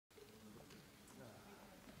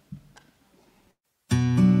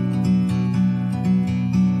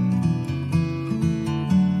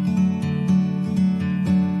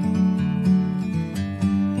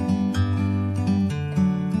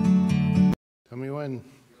doing?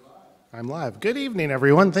 I'm live. Good evening,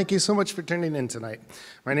 everyone. Thank you so much for tuning in tonight.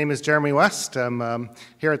 My name is Jeremy West. I'm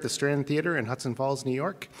here at the Strand Theater in Hudson Falls, New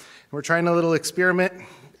York. We're trying a little experiment,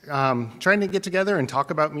 trying to get together and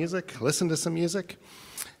talk about music, listen to some music,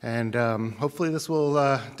 and hopefully this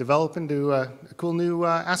will develop into a cool new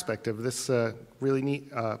aspect of this really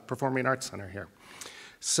neat performing arts center here.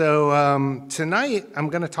 So tonight I'm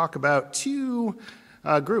going to talk about two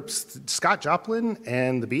groups, Scott Joplin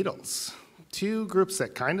and The Beatles. Two groups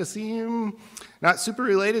that kind of seem not super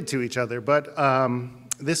related to each other, but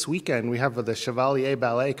this weekend we have the Chevalier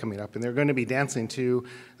Ballet coming up, and they're going to be dancing to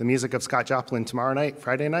the music of Scott Joplin tomorrow night,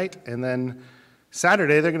 Friday night, and then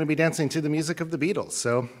Saturday they're going to be dancing to the music of the Beatles.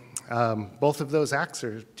 So both of those acts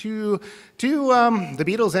are the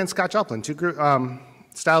Beatles and Scott Joplin, two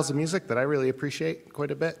styles of music that I really appreciate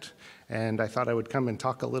quite a bit, and I thought I would come and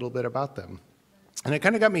talk a little bit about them. And it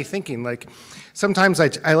kind of got me thinking, like, sometimes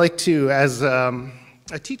I like to, as a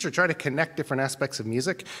teacher, try to connect different aspects of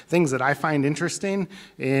music, things that I find interesting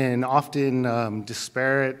in often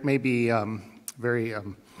disparate, maybe very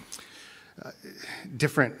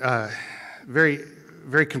different,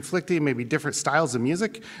 very conflicting, maybe different styles of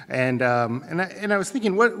music. And I was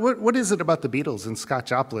thinking, what is it about the Beatles and Scott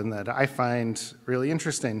Joplin that I find really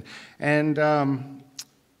interesting? And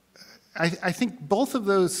I think both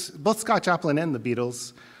Scott Joplin and the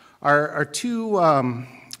Beatles are two,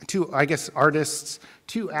 I guess, artists,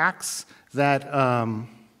 two acts that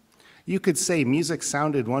you could say music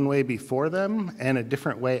sounded one way before them and a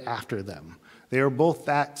different way after them. They are both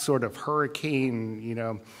that sort of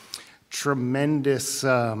hurricane, tremendous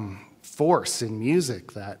force in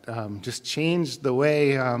music that just changed the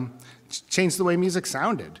way music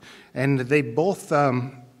sounded, and they both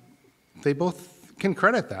can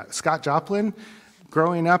credit that. Scott Joplin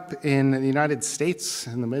growing up in the United States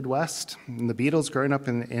in the Midwest, and the Beatles growing up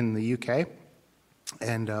in the UK,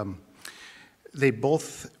 and they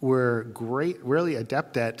both were great, really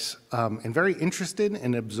adept at and very interested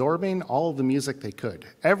in absorbing all of the music they could.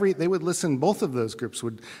 They would listen, both of those groups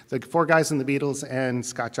the four guys in the Beatles and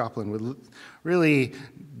Scott Joplin would really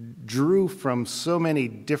drew from so many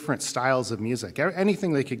different styles of music.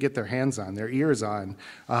 Anything they could get their hands on, their ears on,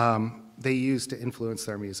 they used to influence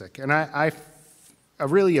their music. And I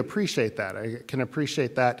really appreciate that. I can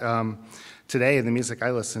appreciate that today in the music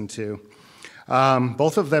I listen to.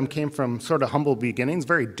 Both of them came from sort of humble beginnings,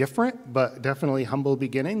 very different, but definitely humble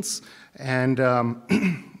beginnings. And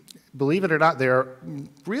believe it or not, they're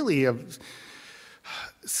really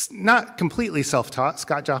not completely self-taught.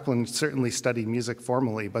 Scott Joplin certainly studied music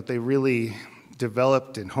formally, but they really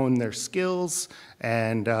developed and honed their skills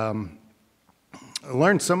and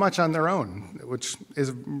learned so much on their own, which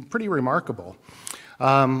is pretty remarkable.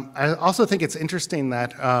 I also think it's interesting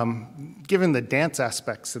that given the dance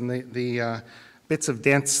aspects and the bits of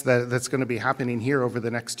dance that's going to be happening here over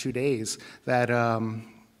the next 2 days, that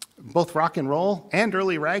both rock and roll and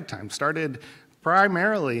early ragtime started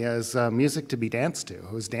primarily as music to be danced to.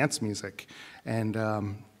 It was dance music.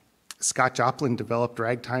 And Scott Joplin developed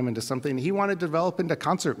ragtime into something he wanted to develop into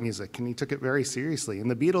concert music, and he took it very seriously. And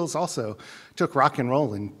the Beatles also took rock and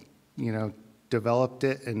roll and, developed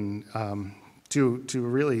it and to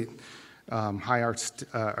really high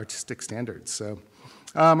artistic standards. So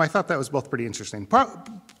I thought that was both pretty interesting.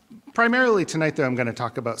 Primarily tonight, though, I'm going to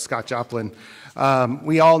talk about Scott Joplin.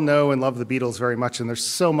 We all know and love the Beatles very much, and there's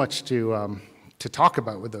so much to talk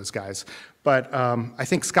about with those guys. But I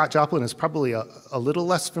think Scott Joplin is probably a little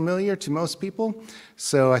less familiar to most people,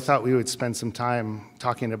 so I thought we would spend some time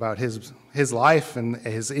talking about his life and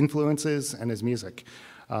his influences and his music.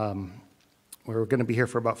 We're going to be here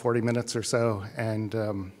for about 40 minutes or so,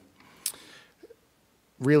 and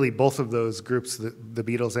really both of those groups, the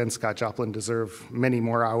Beatles and Scott Joplin, deserve many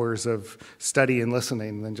more hours of study and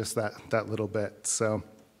listening than just that little bit. So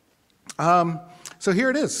here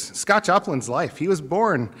it is, Scott Joplin's life. He was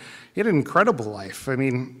born, he had an incredible life. I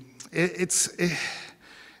mean, it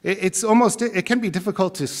can be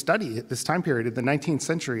difficult to study at this time period in the 19th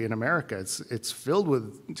century in America. It's filled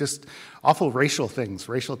with just awful racial things,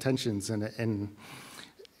 racial tensions, and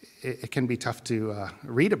it can be tough to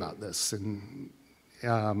read about this. And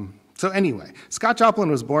so anyway, Scott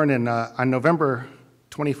Joplin was born on November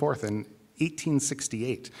 24th in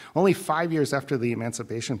 1868, only 5 years after the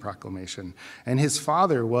Emancipation Proclamation. And his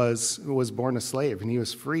father was born a slave, and he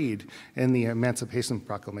was freed in the Emancipation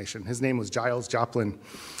Proclamation. His name was Giles Joplin,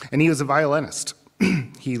 and he was a violinist.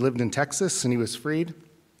 He lived in Texas, and he was freed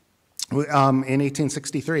in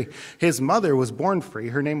 1863. His mother was born free.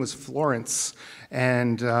 Her name was Florence,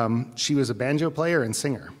 and she was a banjo player and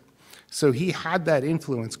singer. So he had that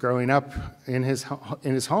influence growing up in his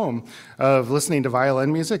home of listening to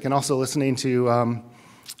violin music and also listening to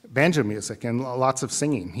banjo music and lots of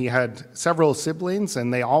singing. He had several siblings,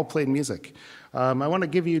 and they all played music. I want to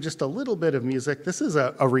give you just a little bit of music. This is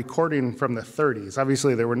a recording from the 30s.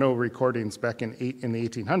 Obviously, there were no recordings back in the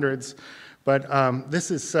 1800s, but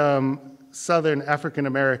this is some Southern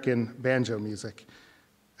African-American banjo music.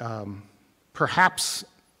 Perhaps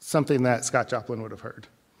something that Scott Joplin would have heard.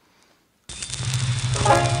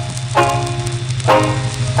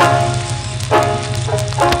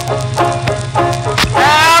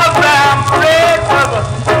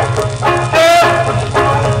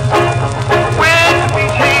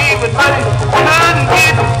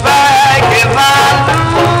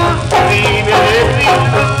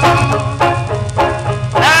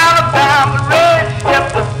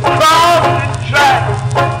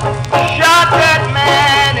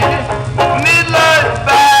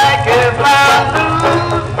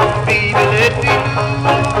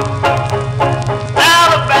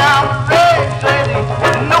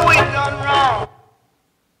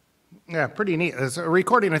 Yeah, pretty neat. It's a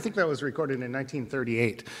recording, I think that was recorded in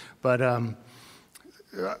 1938, but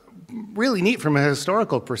really neat from a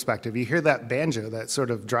historical perspective. You hear that banjo, that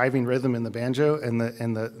sort of driving rhythm in the banjo and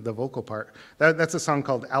the vocal part. That's a song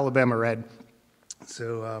called Alabama Red.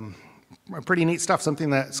 So pretty neat stuff, something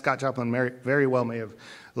that Scott Joplin very well may have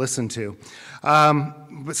listened to.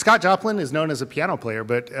 But Scott Joplin is known as a piano player,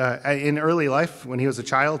 but in early life, when he was a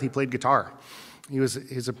child, he played guitar.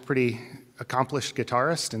 He's a pretty accomplished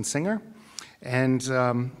guitarist and singer. And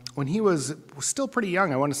when he was still pretty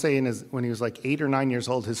young, I want to say when he was like 8 or 9 years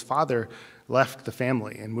old, his father left the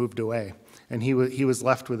family and moved away. And he was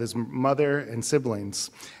left with his mother and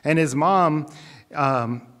siblings. And his mom,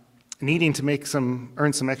 needing to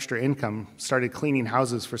earn some extra income, started cleaning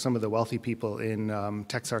houses for some of the wealthy people in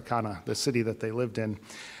Texarkana, the city that they lived in.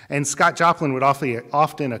 And Scott Joplin would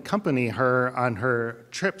often accompany her on her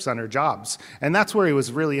trips, on her jobs. And that's where he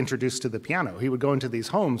was really introduced to the piano. He would go into these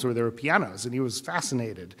homes where there were pianos, and he was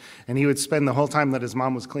fascinated. And he would spend the whole time that his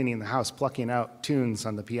mom was cleaning the house plucking out tunes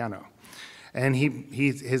on the piano. And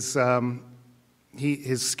his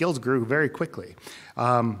skills grew very quickly.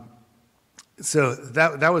 So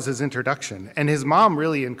that was his introduction. And his mom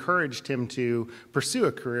really encouraged him to pursue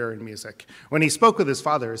a career in music. When he spoke with his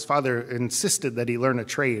father insisted that he learn a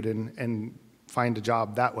trade and find a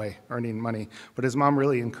job that way, earning money. But his mom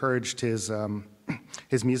really encouraged his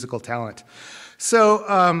musical talent.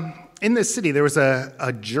 So in this city, there was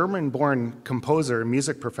a German-born composer,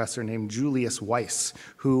 music professor named Julius Weiss,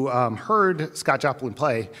 who heard Scott Joplin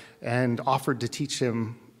play and offered to teach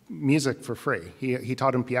him music for free. He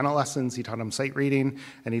taught him piano lessons, he taught him sight reading,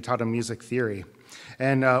 and he taught him music theory.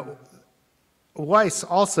 And Weiss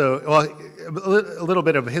also, well, a little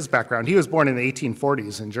bit of his background. He was born in the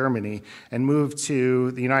 1840s in Germany and moved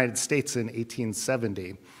to the United States in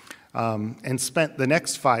 1870 and spent the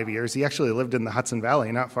next 5 years, he actually lived in the Hudson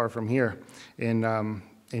Valley, not far from here in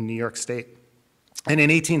New York State. And in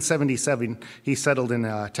 1877, he settled in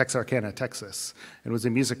Texarkana, Texas, and was a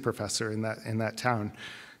music professor in that town.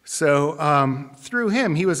 So through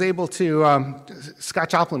him, he was able to, Scott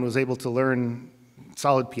Joplin was able to learn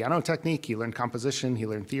solid piano technique, he learned composition, he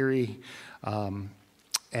learned theory,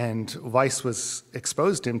 and Weiss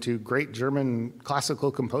exposed him to great German classical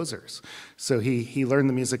composers. So he learned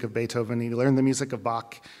the music of Beethoven, he learned the music of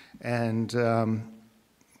Bach, and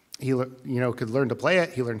he could learn to play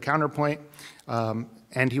it, he learned counterpoint,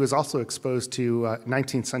 and he was also exposed to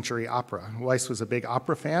 19th century opera. Weiss was a big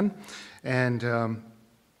opera fan, and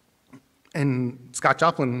Scott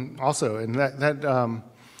Joplin also, and that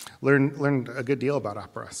learned a good deal about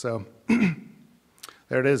opera. So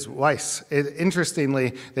there it is, Weiss.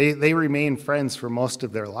 Interestingly, they remained friends for most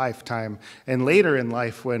of their lifetime. And later in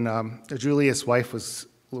life, when Julius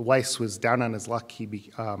Weiss was down on his luck, he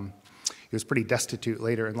was pretty destitute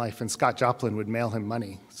later in life, and Scott Joplin would mail him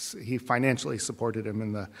money. He financially supported him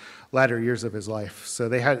in the latter years of his life. So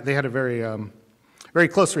they had a very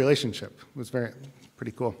close relationship. It was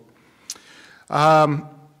pretty cool.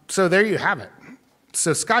 So there you have it.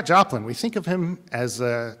 So Scott Joplin, we think of him as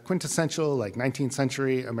a quintessential 19th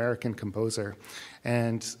century American composer.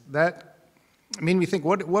 And we think,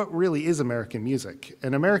 what really is American music?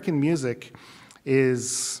 And American music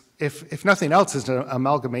is, if nothing else, is an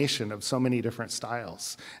amalgamation of so many different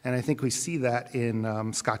styles. And I think we see that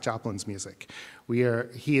in Scott Joplin's music.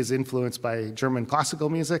 He is influenced by German classical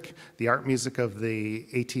music, the art music of the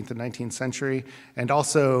 18th and 19th century, and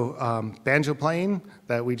also banjo playing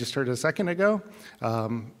that we just heard a second ago,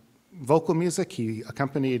 vocal music. He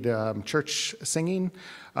accompanied church singing,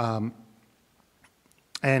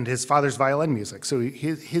 and his father's violin music. So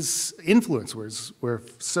his influences were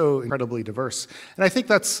so incredibly diverse. And I think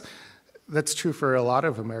that's true for a lot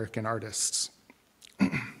of American artists.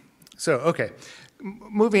 So, okay,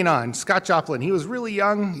 moving on. Scott Joplin, he was really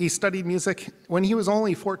young. He studied music. When he was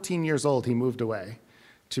only 14 years old, he moved away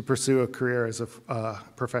to pursue a career as a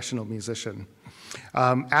professional musician.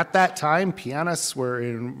 At that time, pianists were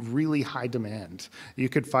in really high demand. You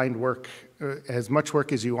could find work, as much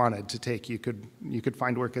work as you wanted to take. You could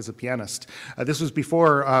find work as a pianist. This was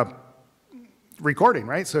before recording,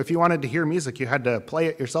 right? So if you wanted to hear music, you had to play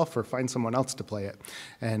it yourself or find someone else to play it.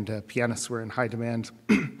 And pianists were in high demand.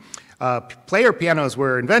 Player pianos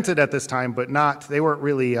were invented at this time, but they weren't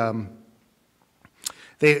really.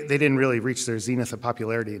 They didn't really reach their zenith of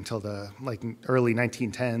popularity until the early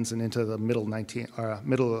 1910s and into the middle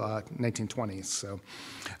 1920s. So,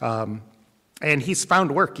 and he's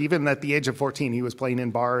found work even at the age of 14. He was playing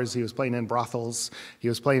in bars, he was playing in brothels, he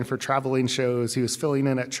was playing for traveling shows, he was filling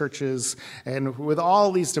in at churches, and with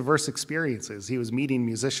all these diverse experiences, he was meeting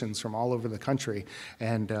musicians from all over the country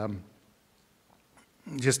and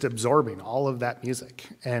just absorbing all of that music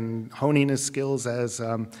and honing his skills as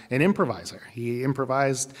an improviser. He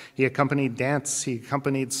improvised, he accompanied dance, he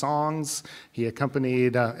accompanied songs, he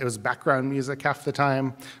accompanied, it was background music half the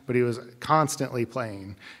time, but he was constantly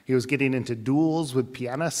playing. He was getting into duels with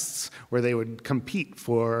pianists where they would compete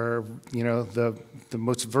for, the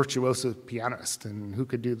most virtuoso pianist and who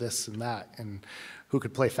could do this and that and who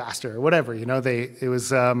could play faster or whatever,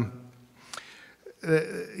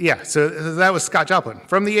 so that was Scott Joplin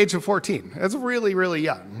from the age of 14. That's really, really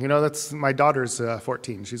young. That's my daughter's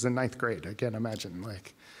 14. She's in 9th grade. I can't imagine.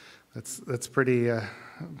 That's pretty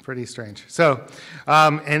strange. So,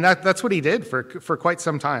 and that's what he did for quite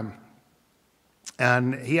some time.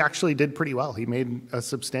 And he actually did pretty well. He made a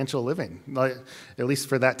substantial living, at least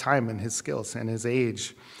for that time and his skills and his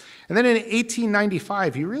age. And then in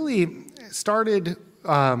 1895, he really started,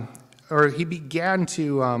 he began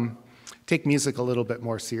to take music a little bit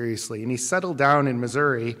more seriously. And he settled down in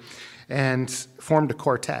Missouri and formed a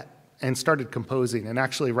quartet and started composing and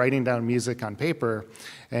actually writing down music on paper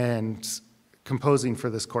and composing for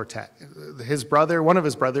this quartet. One of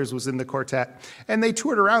his brothers was in the quartet, and they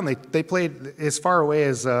toured around. They played as far away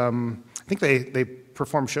as, I think they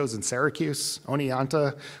performed shows in Syracuse,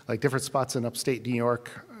 Oneonta, different spots in upstate New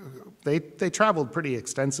York. They traveled pretty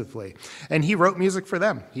extensively, and he wrote music for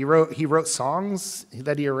them. He wrote songs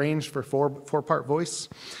that he arranged for four-part voice.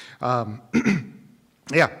 So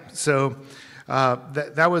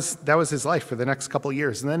that was his life for the next couple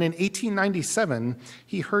years. And then in 1897,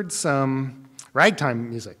 he heard some ragtime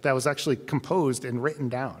music that was actually composed and written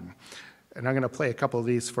down. And I'm going to play a couple of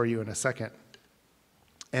these for you in a second.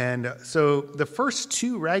 And so the first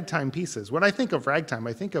two ragtime pieces, when I think of ragtime,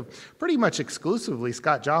 I think of pretty much exclusively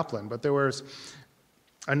Scott Joplin, but there was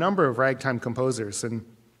a number of ragtime composers. And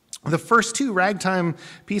the first two ragtime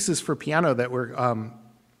pieces for piano that were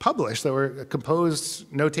published, that were composed,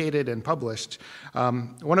 notated, and published,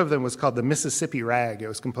 one of them was called the Mississippi Rag. It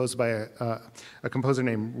was composed by a composer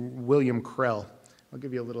named William Krell. I'll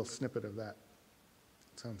give you a little snippet of that.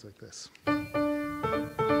 It sounds like this.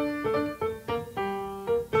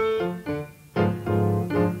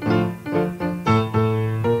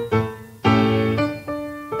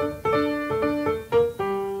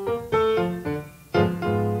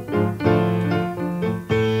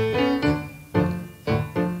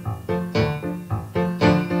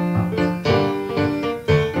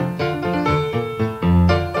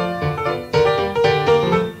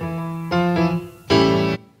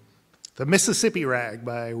 The Mississippi Rag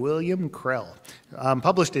by William Krell,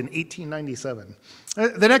 published in 1897.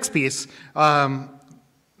 The next piece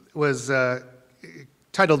was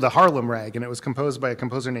titled The Harlem Rag, and it was composed by a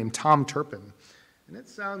composer named Tom Turpin. And it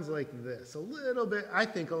sounds like this, a little bit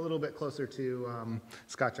closer to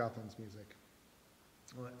Scott Joplin's music.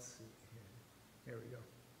 Let's see here. Here we go.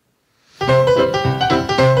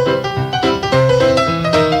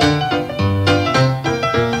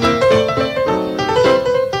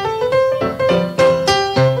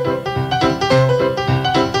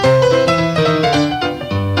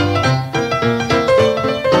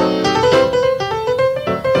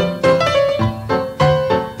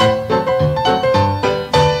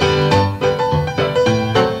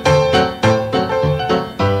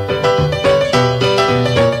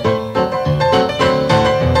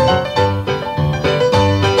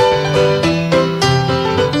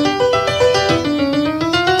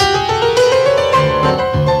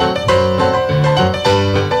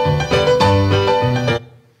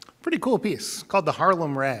 Piece called The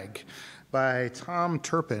Harlem Rag by Tom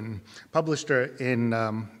Turpin, published in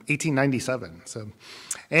 1897.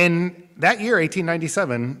 And that year,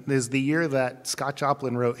 1897, is the year that Scott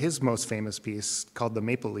Joplin wrote his most famous piece called the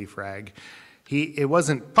Maple Leaf Rag. It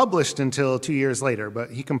wasn't published until 2 years later, but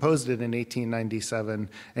he composed it in 1897,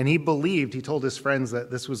 and he told his friends that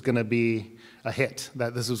this was going to be a hit,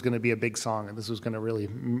 that this was going to be a big song, and this was going to really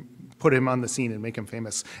put him on the scene and make him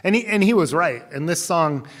famous. And he was right. And this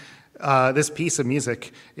song, this piece of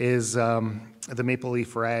music is the Maple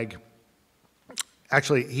Leaf Rag.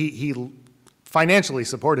 Actually, he financially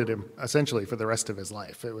supported him essentially for the rest of his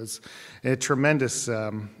life. It was a tremendous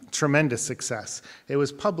success. It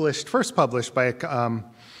was first published by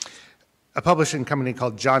a publishing company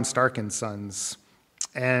called John Stark and Sons.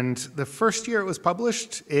 And the first year it was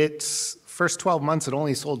published, its first 12 months it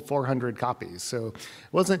only sold 400 copies. So it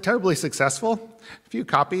wasn't terribly successful, a few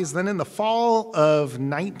copies. Then in the fall of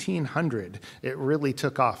 1900, it really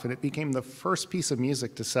took off, and it became the first piece of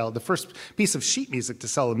music to sell, the first piece of sheet music to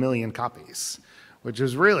sell 1 million copies, which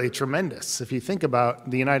was really tremendous. If you think about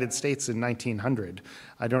the United States in 1900,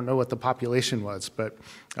 I don't know what the population was, but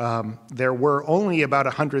there were only about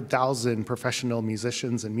 100,000 professional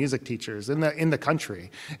musicians and music teachers in the country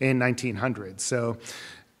in 1900. So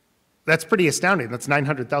that's pretty astounding. That's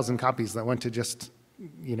 900,000 copies that went to just,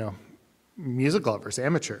 music lovers,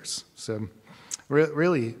 amateurs. So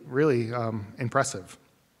really impressive.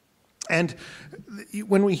 And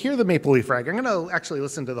when we hear the Maple Leaf Rag, I'm going to actually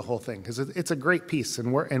listen to the whole thing because it's a great piece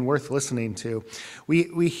and worth listening to.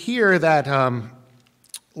 We hear that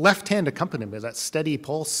left-hand accompaniment, that steady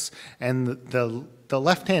pulse, and the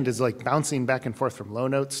left hand is like bouncing back and forth from low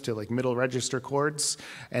notes to like middle register chords,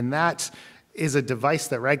 and that is a device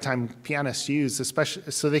that ragtime pianists use, especially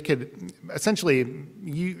so they could essentially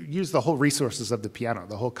use the whole resources of the piano,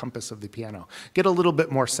 the whole compass of the piano, get a little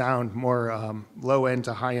bit more sound, more low end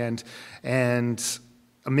to high end, and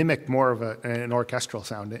mimic more of an orchestral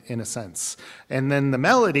sound in a sense. And then the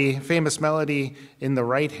melody, famous melody in the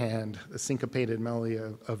right hand, the syncopated melody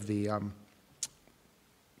of the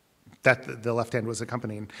that the left hand was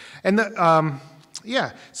accompanying. And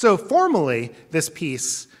so formally, this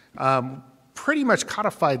piece pretty much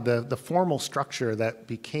codified the formal structure that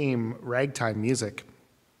became ragtime music.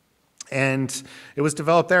 And it was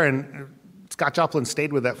developed there, and Scott Joplin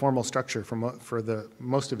stayed with that formal structure for the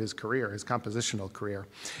most of his career, his compositional career.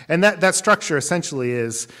 And that structure essentially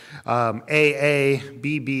is A,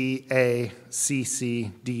 B, B, A, C,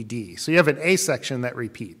 C, D, D. So you have an A section that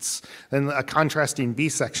repeats, then a contrasting B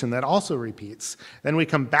section that also repeats. Then we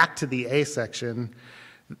come back to the A section,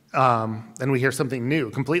 then we hear something new,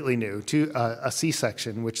 completely new, to a C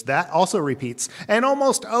section, which that also repeats, and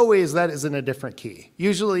almost always that is in a different key,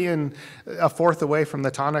 usually in a fourth away from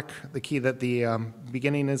the tonic, the key that the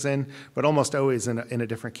beginning is in, but almost always in a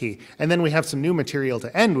different key. And then we have some new material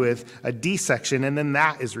to end with, a D section, and then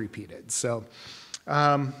that is repeated. So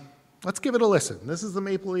let's give it a listen. This is the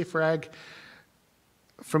Maple Leaf Rag.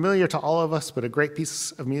 Familiar to all of us, but a great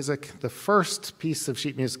piece of music, the first piece of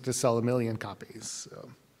sheet music to sell 1 million copies. So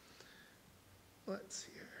let's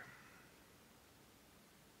hear.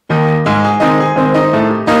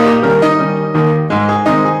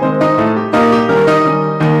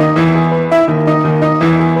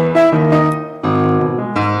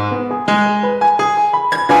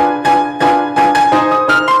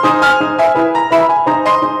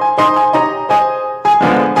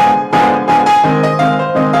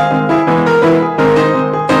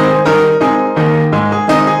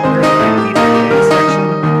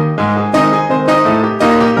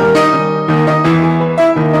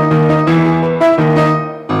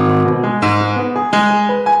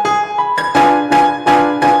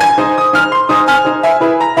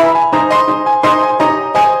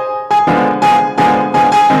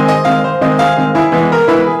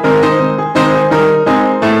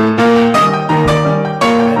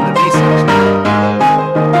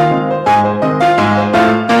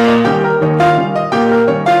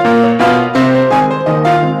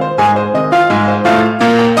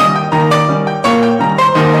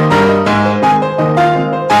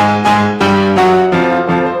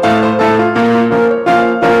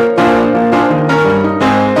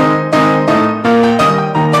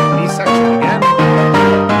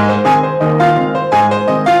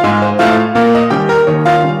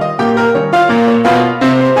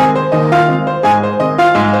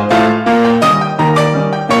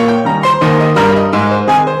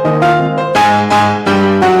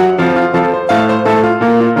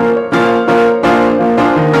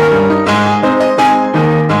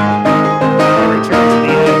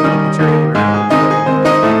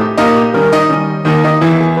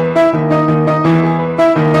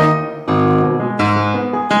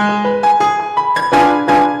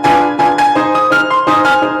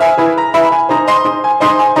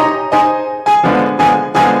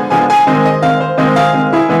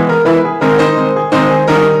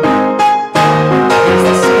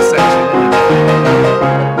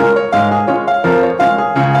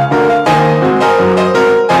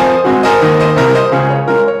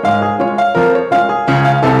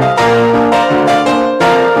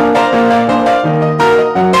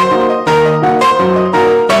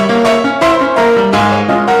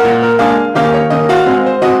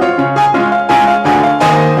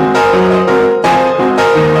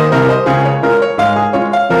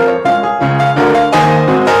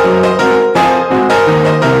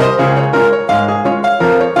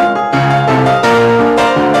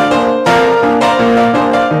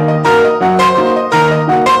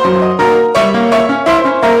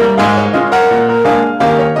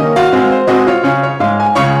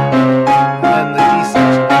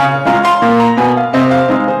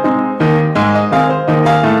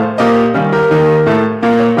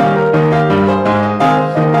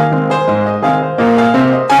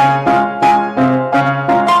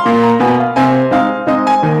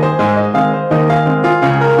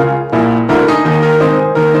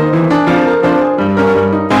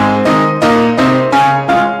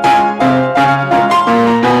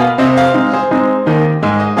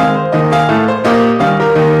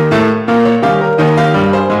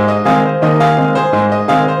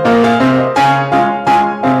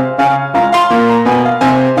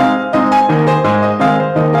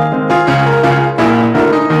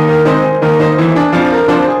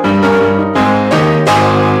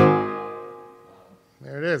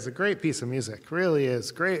 a great piece of music. Really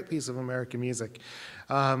is. Great piece of American music.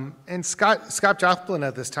 And Scott Joplin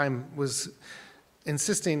at this time was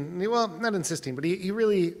insisting, well, not insisting, but he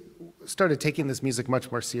really started taking this music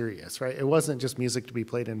much more serious, right? It wasn't just music to be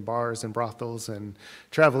played in bars and brothels and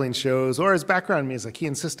traveling shows or as background music. He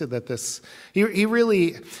insisted that he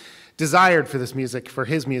really desired for this music, for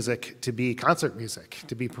his music to be concert music,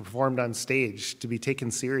 to be performed on stage, to be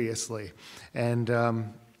taken seriously.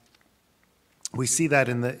 And we see that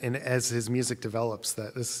as his music develops,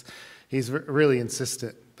 that he's really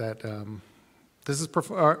insistent that this is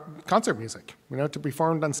concert music, to be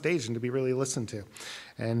performed on stage and to be really listened to.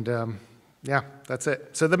 And yeah, that's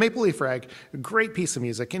it. So the Maple Leaf Rag, a great piece of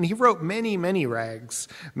music. And he wrote many, many rags,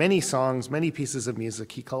 many songs, many pieces of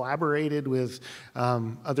music. He collaborated with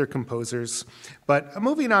other composers. But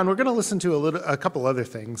moving on, we're going to listen to a couple other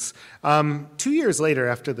things. 2 years later,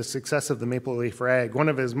 after the success of the Maple Leaf Rag, one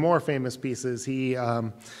of his more famous pieces, he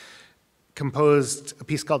composed a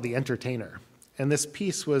piece called The Entertainer. And this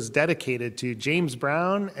piece was dedicated to James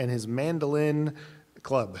Brown and his mandolin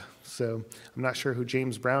club. So I'm not sure who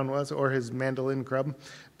James Brown was or his mandolin club,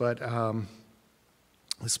 but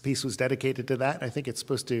this piece was dedicated to that. I think it's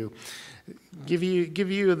supposed to give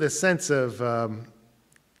you the sense of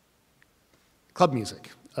club music,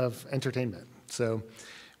 of entertainment. So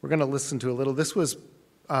we're going to listen to a little. This was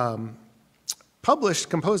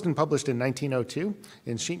composed and published in 1902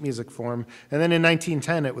 in sheet music form, and then in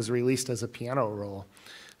 1910 it was released as a piano roll.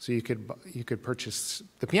 So you could purchase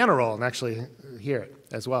the piano roll and actually hear it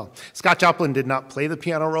as well. Scott Joplin did not play the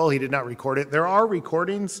piano roll. He did not record it. There are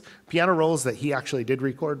recordings, piano rolls that he actually did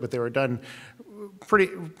record, but they were done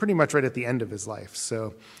pretty much right at the end of his life.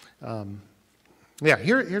 So yeah,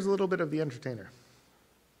 here's a little bit of The Entertainer.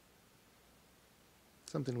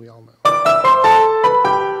 Something we all know.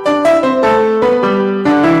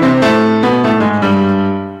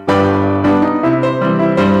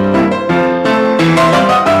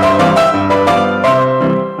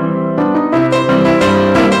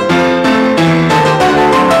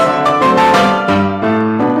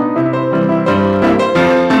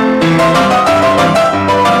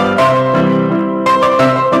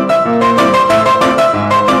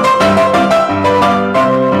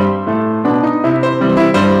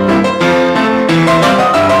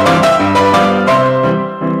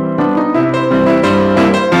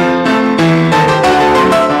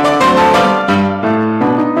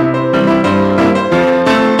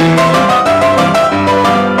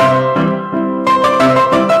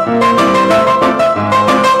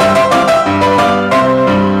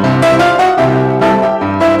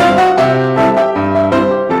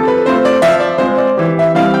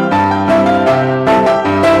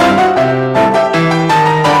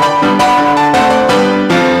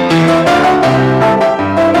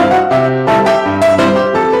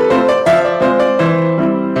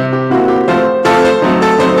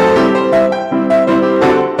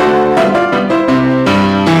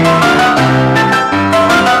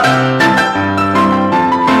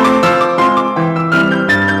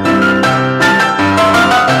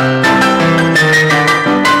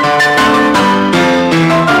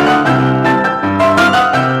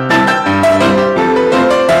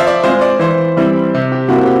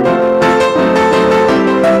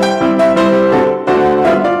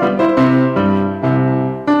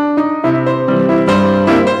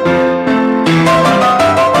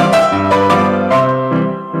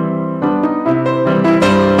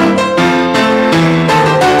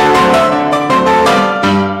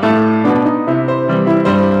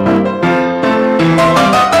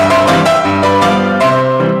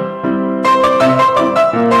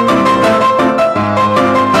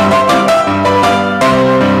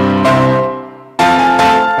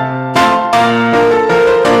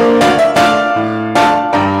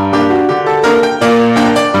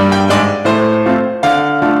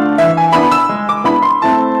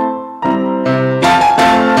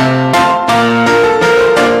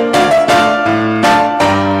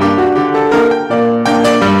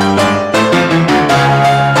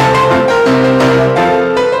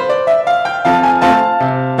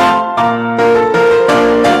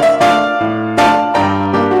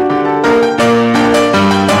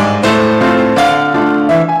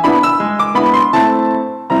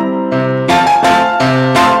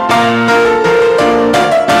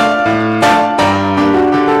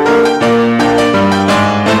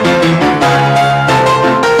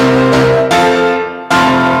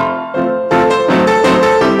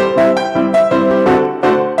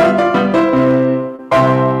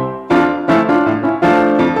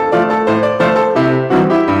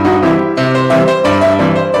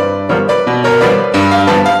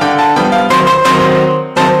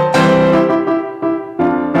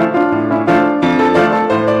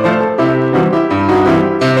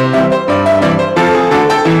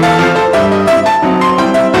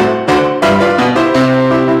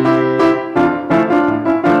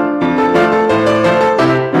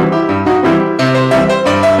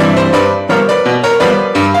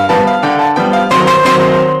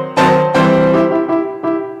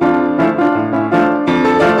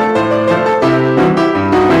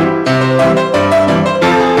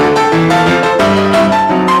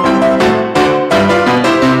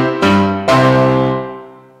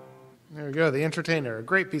 entertainer, a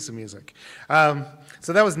great piece of music.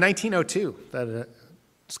 So that was 1902 that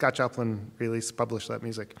Scott Joplin published that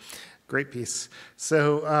music. Great piece.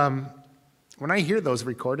 So when I hear those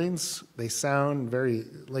recordings, they sound very,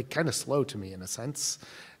 like, kind of slow to me in a sense.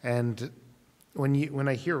 And when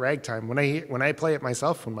I hear ragtime, when I play it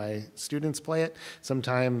myself, when my students play it,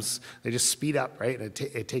 sometimes they just speed up, right? And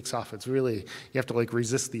it takes off. It's really, you have to like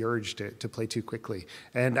resist the urge to play too quickly.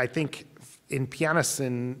 And I think pianists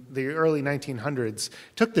in the early 1900s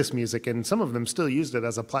took this music, and some of them still used it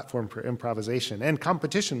as a platform for improvisation and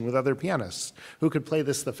competition with other pianists who could play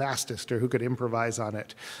this the fastest or who could improvise on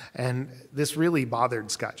it. And this really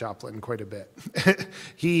bothered Scott Joplin quite a bit.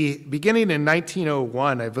 Beginning in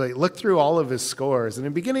 1901, I've looked through all of his scores,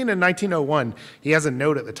 and beginning in 1901, he has a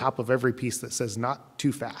note at the top of every piece that says not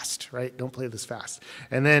too fast, right? Don't play this fast.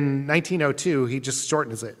 And then 1902, he just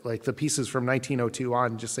shortens it, like the pieces from 1902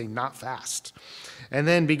 on just say not fast. And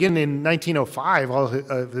then beginning in 1905, all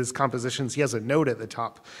of his compositions, he has a note at the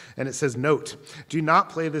top, and it says, note, do not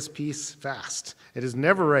play this piece fast. It is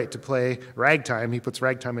never right to play ragtime, he puts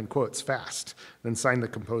ragtime in quotes, fast, then sign the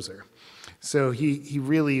composer. So he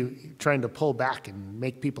really trying to pull back and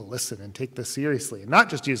make people listen and take this seriously, and not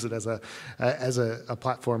just use it as a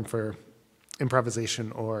platform for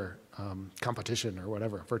improvisation or competition or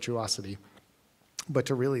whatever, virtuosity, but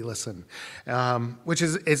to really listen, which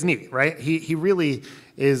is neat, right? He really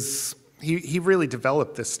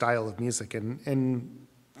developed this style of music and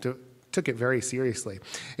took it very seriously.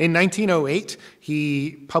 In 1908,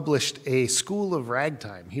 he published a School of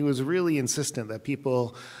Ragtime. He was really insistent that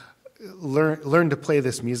people learn to play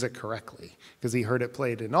this music correctly, because he heard it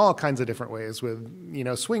played in all kinds of different ways,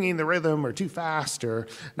 with swinging the rhythm or too fast or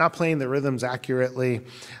not playing the rhythms accurately.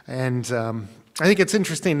 And I think it's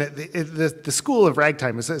interesting that the School of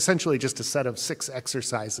Ragtime is essentially just a set of 6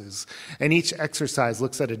 exercises, and each exercise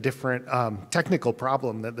looks at a different technical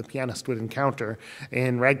problem that the pianist would encounter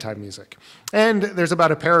in ragtime music. And there's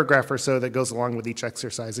about a paragraph or so that goes along with each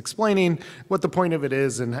exercise explaining what the point of it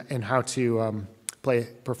is and how to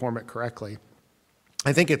perform it correctly.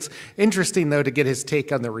 I think it's interesting, though, to get his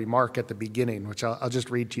take on the remark at the beginning, which I'll just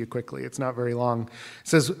read to you quickly. It's not very long. It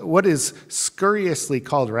says, what is scurriously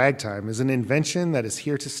called ragtime is an invention that is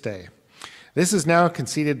here to stay. This is now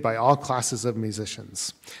conceded by all classes of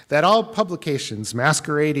musicians, that all publications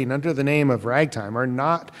masquerading under the name of ragtime are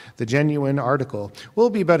not the genuine article will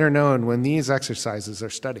be better known when these exercises are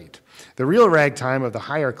studied. The real ragtime of the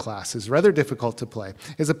higher class is rather difficult to play,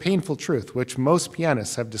 is a painful truth which most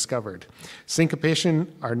pianists have discovered.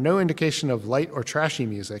 Syncopation are no indication of light or trashy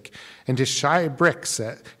music, and to shy bricks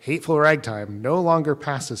at hateful ragtime no longer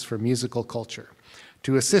passes for musical culture.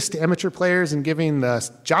 To assist amateur players in giving the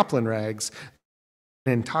Joplin rags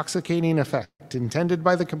an intoxicating effect intended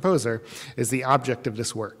by the composer is the object of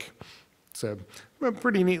this work. So, a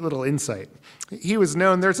pretty neat little insight. He was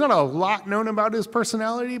known, there's not a lot known about his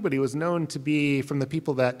personality, but he was known to be, from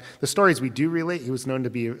the stories we do relate, he was known to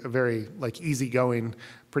be a very easygoing,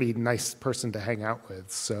 pretty nice person to hang out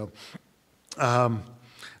with. So,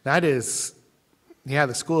 that is,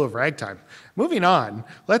 the School of Ragtime. Moving on,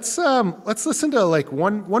 let's listen to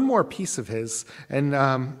one more piece of his, and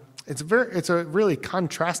it's a really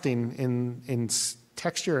contrasting in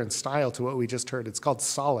texture and style to what we just heard. It's called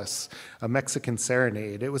Solace, a Mexican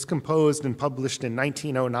Serenade. It was composed and published in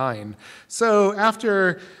 1909. So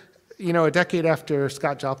after, a decade after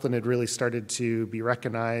Scott Joplin had really started to be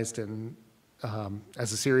recognized and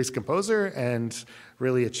as a serious composer and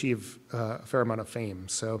really achieve a fair amount of fame.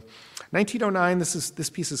 So 1909, this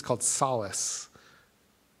piece is called Solace.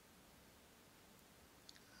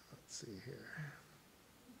 Let's see here.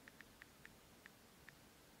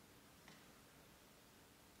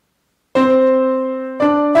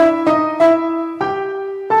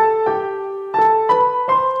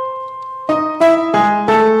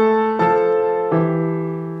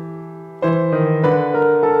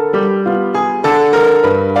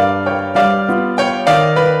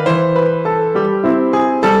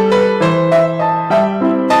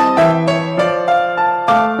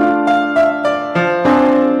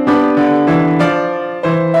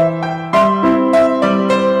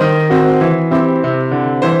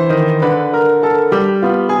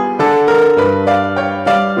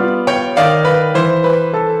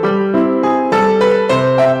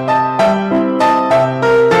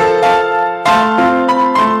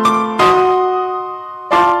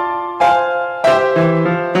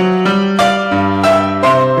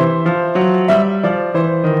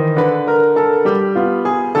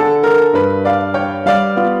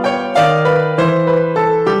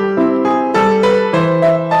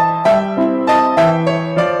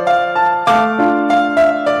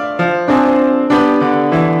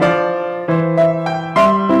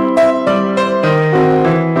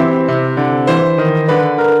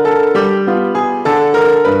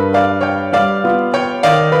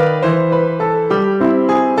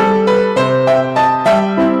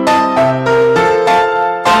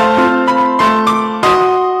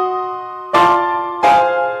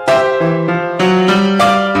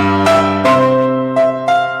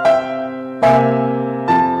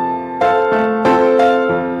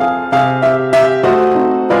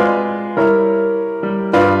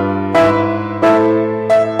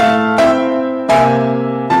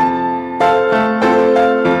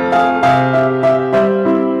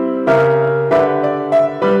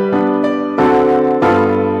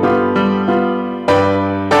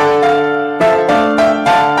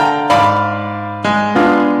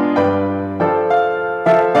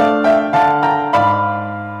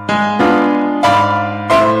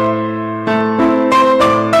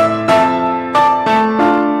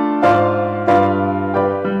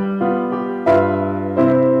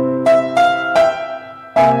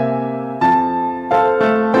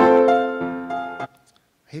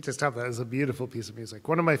 just have that as a beautiful piece of music.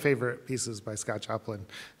 One of my favorite pieces by Scott Joplin.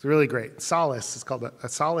 It's really great. Solace, it's called a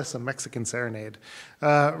Solace, a Mexican Serenade.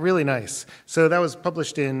 Really nice. So that was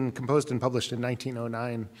composed and published in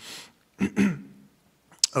 1909.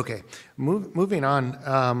 Okay, moving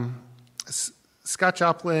on. Scott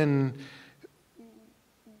Joplin,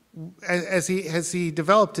 as he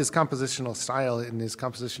developed his compositional style and his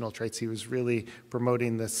compositional traits, he was really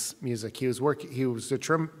promoting this music. He was a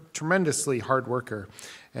tremendously hard worker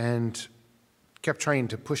and kept trying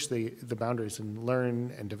to push the boundaries and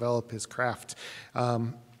learn and develop his craft.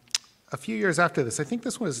 A few years after this, I think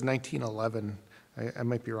this was 1911, I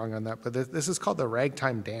might be wrong on that, but this is called the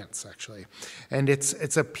Ragtime Dance, actually. And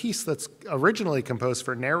it's a piece that's originally composed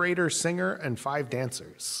for narrator, singer, and 5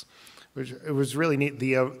 dancers. It was really neat.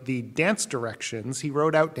 The dance directions, he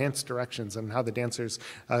wrote out dance directions on how the dancers,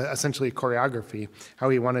 essentially choreography, how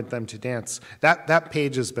he wanted them to dance. That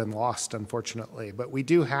page has been lost, unfortunately, but we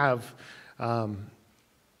do have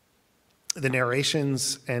the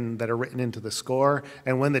narrations that are written into the score,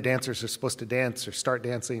 and when the dancers are supposed to dance or start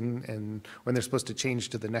dancing, and when they're supposed to change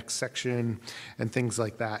to the next section, and things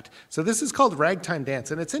like that. So this is called Ragtime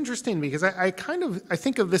Dance, and it's interesting because I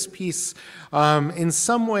think of this piece in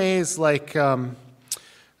some ways like a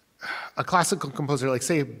classical composer, like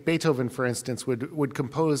say Beethoven, for instance, would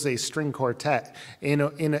compose a string quartet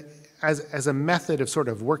as a method of sort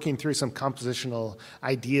of working through some compositional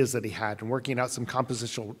ideas that he had and working out some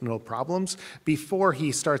compositional problems before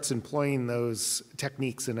he starts employing those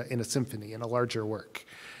techniques in a symphony, in a larger work.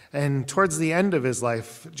 And towards the end of his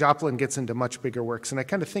life, Joplin gets into much bigger works, and I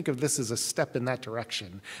kind of think of this as a step in that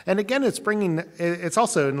direction. And again, it's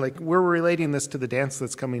also like we're relating this to the dance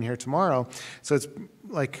that's coming here tomorrow, so it's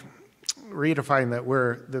like redefining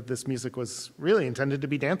that this music was really intended to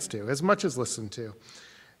be danced to as much as listened to.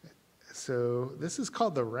 So this is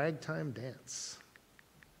called the Ragtime Dance.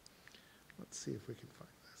 Let's see if we can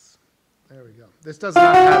find this. There we go. This does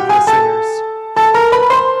not have the singers.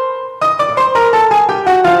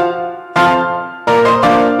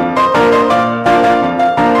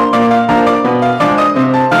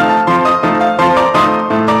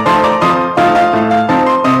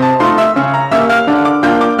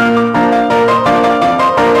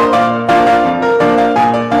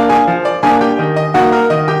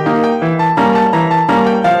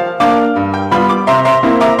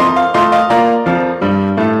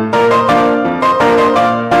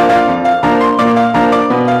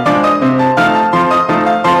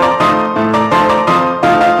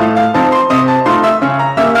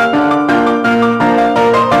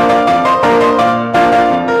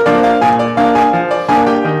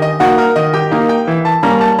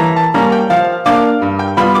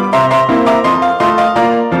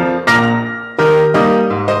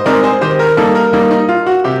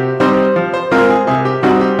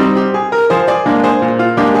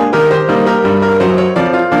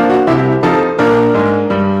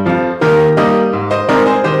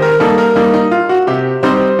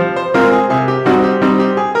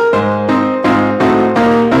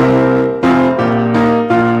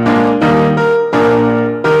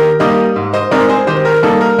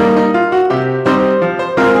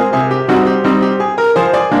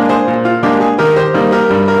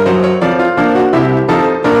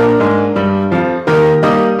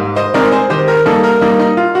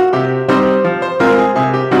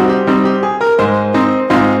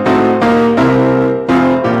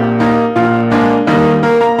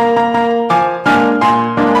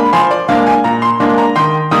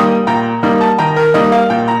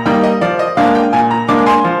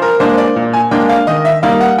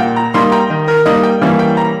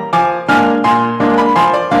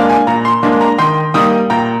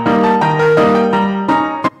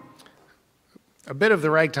 Of the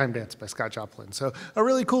Ragtime Dance by Scott Joplin. So a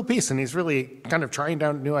really cool piece, and he's really kind of trying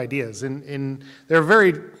down new ideas. And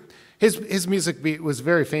his music was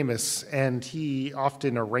very famous, and he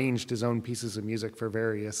often arranged his own pieces of music for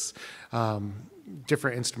various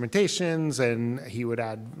different instrumentations, and he would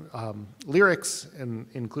add lyrics and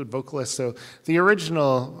include vocalists. So the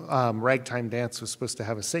original Ragtime Dance was supposed to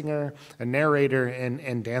have a singer, a narrator,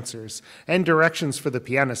 and dancers, and directions for the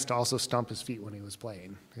pianist to also stomp his feet when he was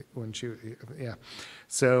playing.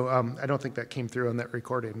 So I don't think that came through on that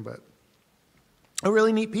recording, but a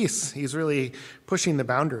really neat piece. He's really pushing the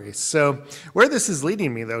boundaries. So where this is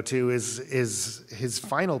leading me, though, to is his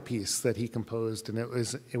final piece that he composed, and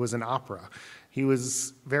it was an opera. He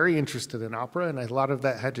was very interested in opera, and a lot of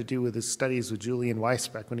that had to do with his studies with Julian Weiss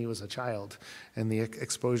back when he was a child, and the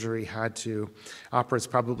exposure he had to operas,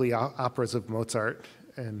 probably operas of Mozart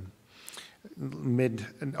and mid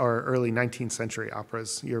or early 19th century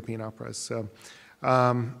operas, European operas. So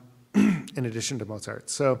in addition to Mozart.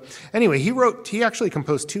 So anyway, he actually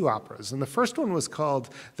composed 2 operas, and the first one was called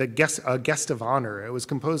A Guest of Honor. It was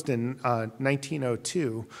composed in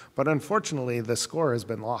 1902, but unfortunately the score has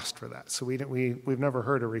been lost for that, so we've never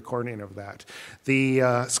heard a recording of that.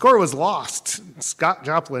 The score was lost. Scott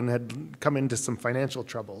Joplin had come into some financial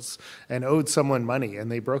troubles and owed someone money, and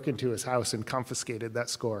they broke into his house and confiscated that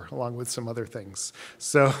score along with some other things.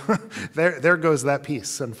 So there goes that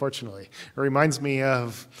piece, unfortunately. It reminds me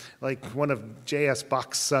of like one of J.S.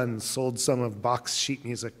 Bach's sons sold some of Bach's sheet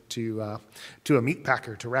music to a meat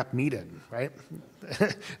packer to wrap meat in, right?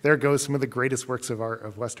 There goes some of the greatest works of art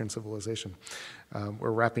of Western civilization.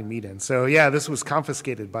 We're wrapping meat in. So yeah, this was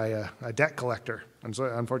confiscated by a debt collector,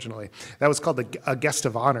 unfortunately. That was called A Guest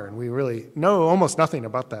of Honor, and we really know almost nothing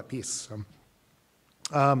about that piece.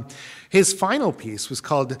 His final piece was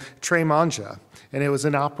called Tre Mangia, and it was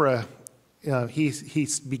an opera he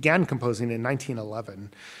began composing in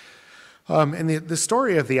 1911. And the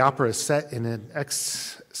story of the opera is set in an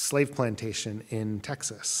ex-slave plantation in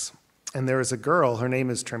Texas. And there is a girl, her name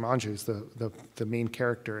is Tre Mangia, who's the main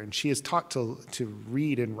character, and she is taught to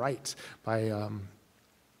read and write by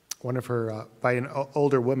by an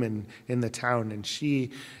older woman in the town, and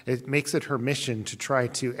it makes it her mission to try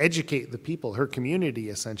to educate the people, her community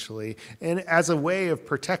essentially, and as a way of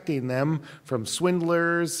protecting them from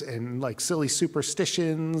swindlers and like silly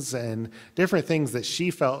superstitions and different things that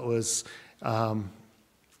she felt was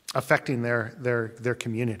affecting their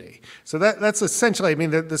community. So that's essentially, I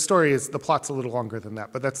mean, the story is, the plot's a little longer than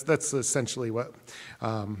that, but that's essentially what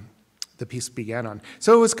the piece began on.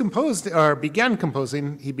 So it was he began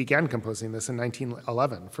composing this in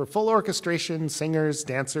 1911 for full orchestration, singers,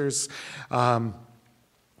 dancers, and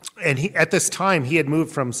at this time, he had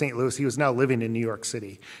moved from St. Louis. He was now living in New York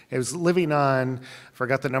City. He was living on, I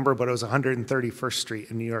forgot the number, but it was 131st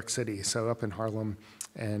Street in New York City, so up in Harlem.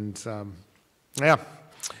 And yeah,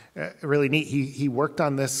 really neat. He worked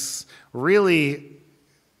on this really,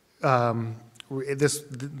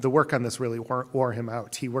 the work on this really wore him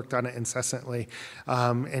out. He worked on it incessantly,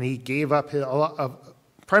 and he gave up a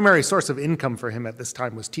primary source of income for him at this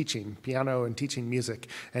time was teaching piano and teaching music,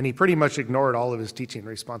 and he pretty much ignored all of his teaching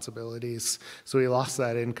responsibilities. So he lost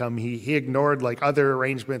that income. He ignored like other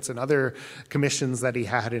arrangements and other commissions that he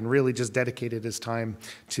had, and really just dedicated his time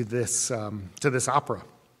to this opera.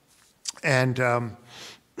 And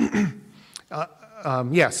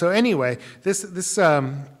yeah. So anyway,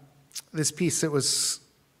 this piece, it was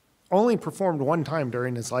only performed one time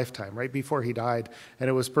during his lifetime, right before he died, and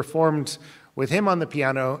it was performed with him on the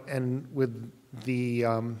piano and with the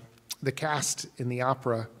cast in the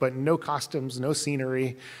opera, but no costumes, no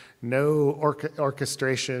scenery, no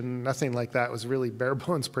orchestration, nothing like that. It was really bare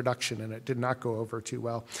bones production, and it did not go over too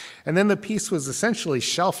well. And then the piece was essentially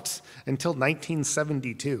shelved until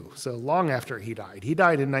 1972, so long after he died. He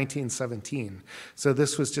died in 1917, so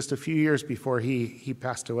this was just a few years before he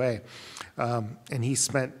passed away. And he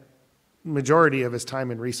spent majority of his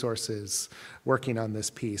time and resources working on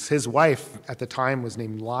this piece. His wife at the time was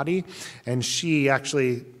named Lottie, and she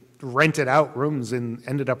actually ended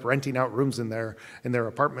up renting out rooms in their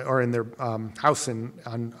apartment or in their house on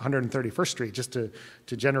 131st Street just to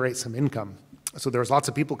generate some income. So there was lots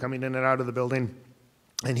of people coming in and out of the building,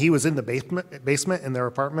 and he was in the basement in their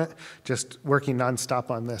apartment just working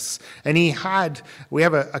nonstop on this. And we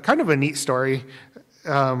have a kind of a neat story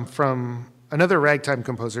from another ragtime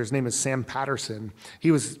composer. His name is Sam Patterson.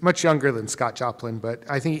 He was much younger than Scott Joplin, but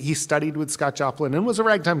I think he studied with Scott Joplin and was a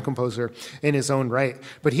ragtime composer in his own right.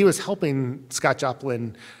 But he was helping Scott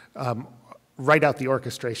Joplin write out the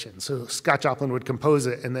orchestration. So Scott Joplin would compose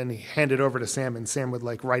it, and then he hand it over to Sam, and Sam would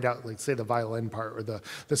like write out, like say the violin part or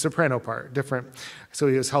the soprano part, different. So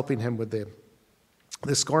he was helping him with the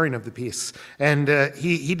scoring of the piece. And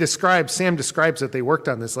Sam describes that they worked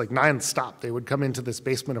on this like non-stop. They would come into this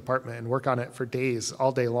basement apartment and work on it for days,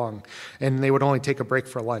 all day long. And they would only take a break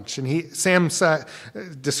for lunch. And Sam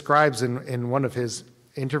describes in one of his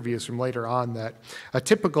interviews from later on that a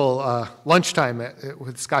typical lunchtime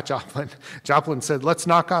with Scott Joplin said, "Let's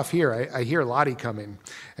knock off here. I hear Lottie coming."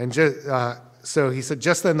 And so he said,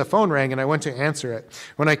 just then the phone rang and I went to answer it.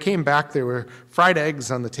 When I came back, there were fried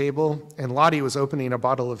eggs on the table, and Lottie was opening a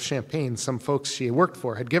bottle of champagne some folks she worked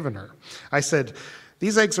for had given her. I said,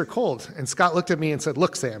 "These eggs are cold." And Scott looked at me and said,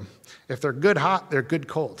 "Look, Sam, if they're good hot, they're good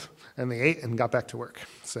cold." And they ate and got back to work.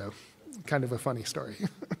 So kind of a funny story.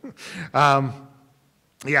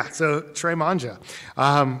 Yeah, so Tre Mangia.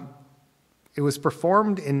 It was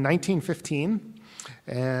performed in 1915.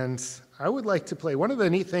 And I would like to play, one of the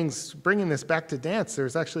neat things, bringing this back to dance,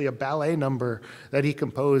 there's actually a ballet number that he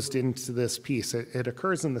composed into this piece. It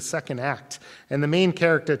occurs in the second act. And the main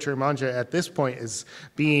character, Tremanja, at this point is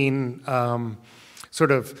being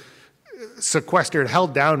sort of sequestered,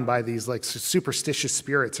 held down by these like superstitious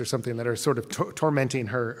spirits or something that are sort of tormenting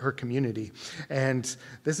her community. And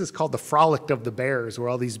this is called the Frolic of the Bears, where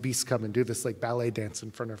all these beasts come and do this like ballet dance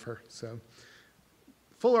in front of her. So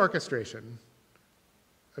full orchestration.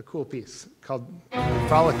 A cool piece called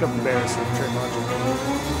Frolic of the Bears from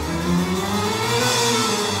Tremanja.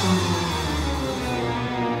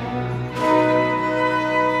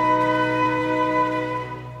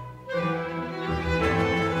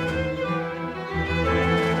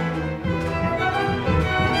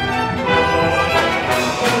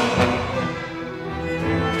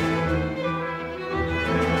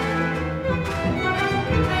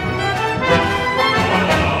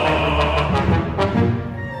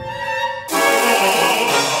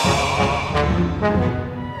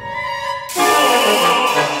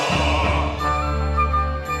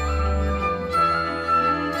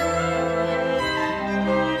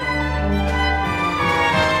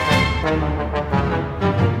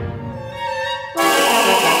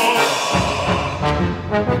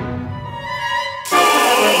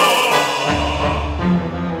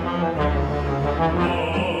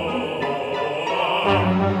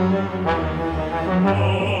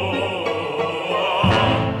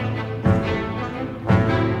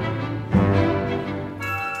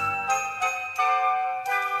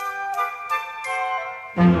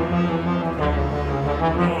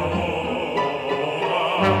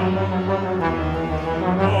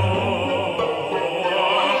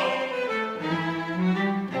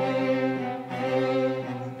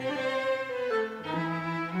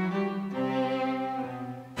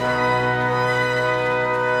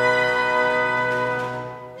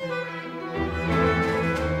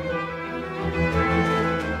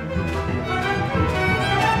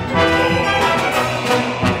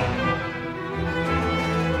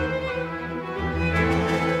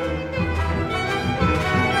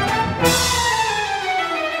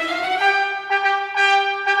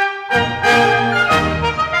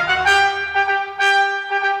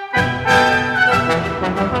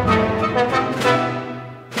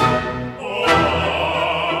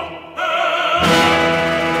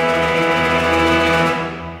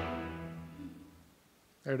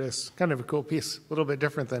 There it is. Kind of a cool piece. A little bit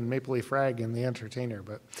different than Maple Leaf Rag and The Entertainer,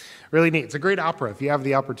 but really neat. It's a great opera. If you have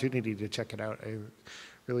the opportunity to check it out, I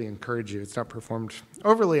really encourage you. It's not performed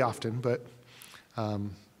overly often, but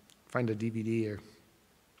find a DVD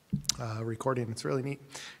or recording. It's really neat,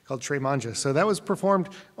 called Tremanja. So that was performed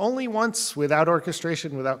only once without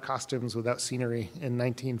orchestration, without costumes, without scenery in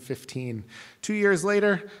 1915. 2 years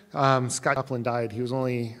later, Scott Joplin died. He was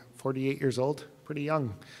only 48 years old, pretty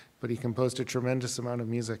young, but he composed a tremendous amount of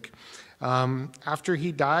music. After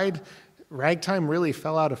he died, ragtime really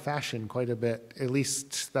fell out of fashion quite a bit. At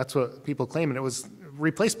least that's what people claim, and it was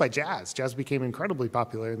replaced by jazz. Jazz became incredibly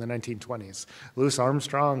popular in the 1920s. Louis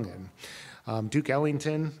Armstrong and Duke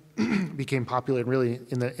Ellington became popular really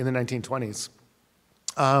in the 1920s.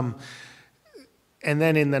 And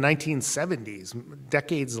then in the 1970s,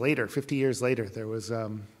 decades later, 50 years later, there was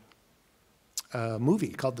a movie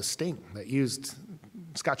called The Sting that used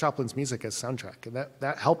Scott Joplin's music as soundtrack, and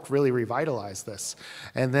that helped really revitalize this.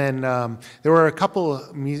 And then there were a couple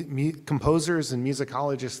composers and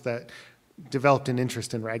musicologists that developed an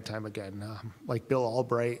interest in ragtime again, like Bill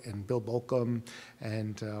Albright and Bill Bolcom,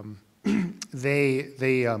 and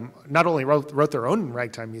they not only wrote their own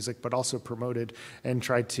ragtime music, but also promoted and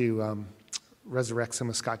tried to resurrect some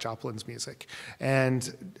of Scott Joplin's music.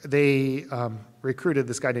 And they recruited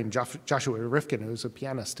this guy named Joshua Rifkin, who's a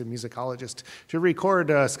pianist and musicologist, to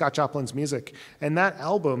record Scott Joplin's music. And that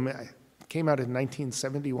album came out in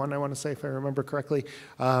 1971, I want to say, if I remember correctly,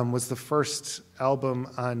 was the first album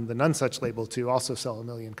on the Nonesuch label to also sell 1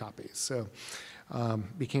 million copies. So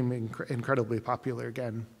became incredibly popular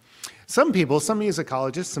again. Some people, some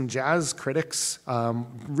musicologists, some jazz critics,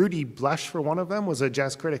 Rudy Blesch, for one of them, was a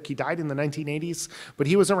jazz critic. He died in the 1980s, but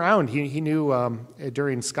he was around. He knew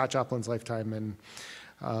during Scott Joplin's lifetime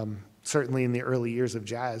and certainly in the early years of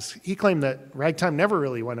jazz. He claimed that ragtime never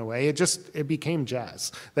really went away. It became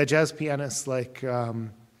jazz. That jazz pianists like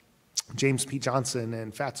James P. Johnson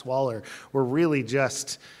and Fats Waller were really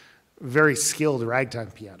just very skilled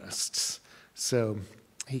ragtime pianists. So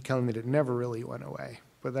he claimed that it never really went away.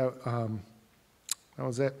 But that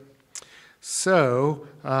was it. So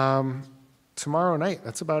tomorrow night,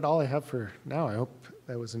 that's about all I have for now. I hope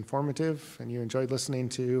that was informative and you enjoyed listening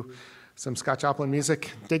to some Scott Joplin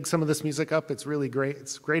music. Dig some of this music up. It's really great.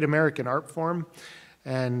 It's a great American art form,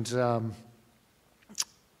 and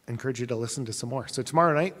encourage you to listen to some more. So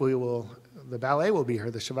tomorrow night, the ballet will be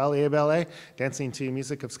here, the Chevalier Ballet, dancing to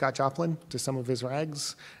music of Scott Joplin, to some of his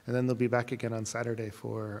rags, and then they'll be back again on Saturday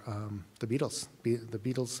for the Beatles. The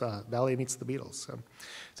Beatles, Ballet meets the Beatles. So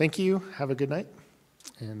thank you, have a good night,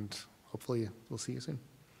 and hopefully we'll see you soon.